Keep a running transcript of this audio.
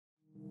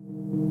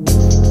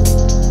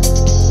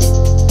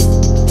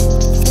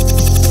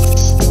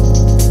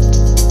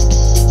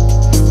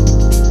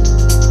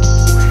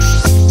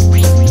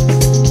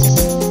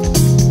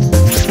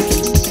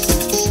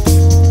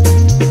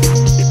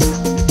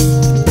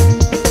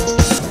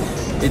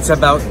It's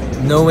about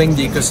knowing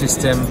the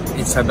ecosystem,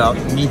 it's about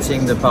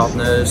meeting the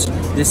partners.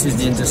 This is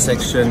the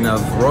intersection of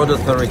road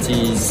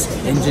authorities,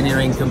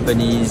 engineering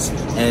companies,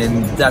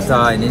 and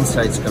data and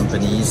insights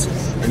companies.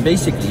 And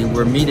basically,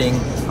 we're meeting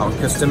our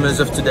customers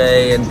of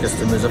today and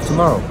customers of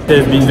tomorrow.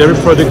 They've been very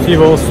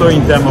productive also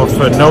in terms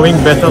of knowing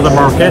better the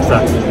market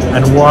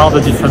and who are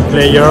the different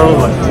players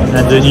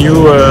and the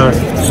new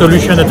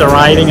solutions that are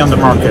riding on the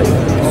market.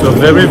 So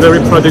very, very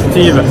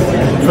productive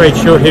trade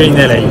show here in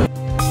LA.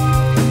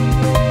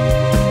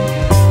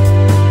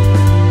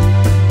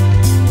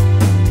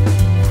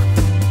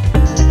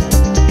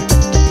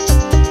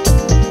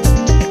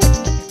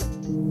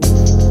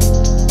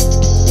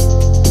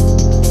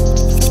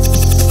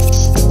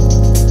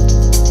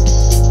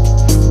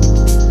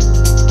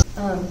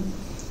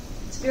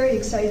 It's very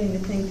exciting to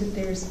think that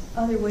there's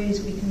other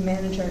ways we can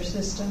manage our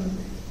system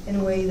in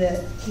a way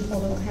that people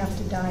don't have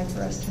to die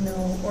for us to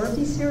know, or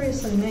be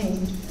seriously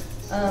named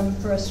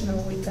for us to know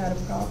we've got a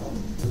problem.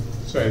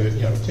 Say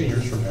that 10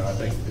 years from now, I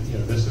think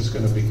that this is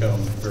going to become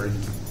very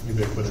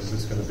ubiquitous.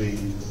 It's going to be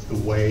the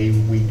way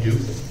we do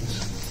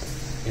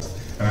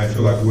things. And I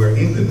feel like we're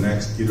in the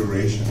next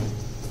iteration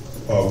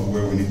of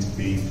where we need to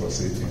be for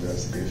safety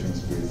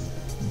investigations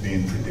with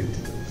being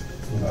predictive.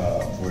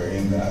 We're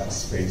in that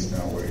space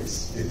now where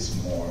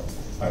it's more,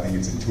 I think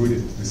it's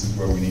intuitive. This is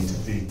where we need to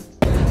be.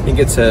 I think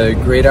it's a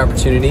great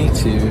opportunity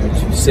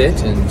to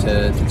sit and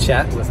to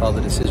chat with all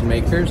the decision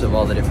makers of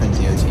all the different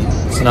DOTs.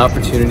 It's an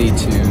opportunity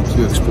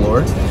to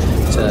explore,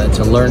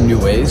 to learn new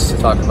ways, to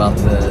talk about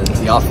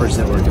the offers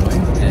that we're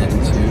doing, and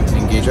to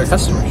engage our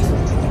customers.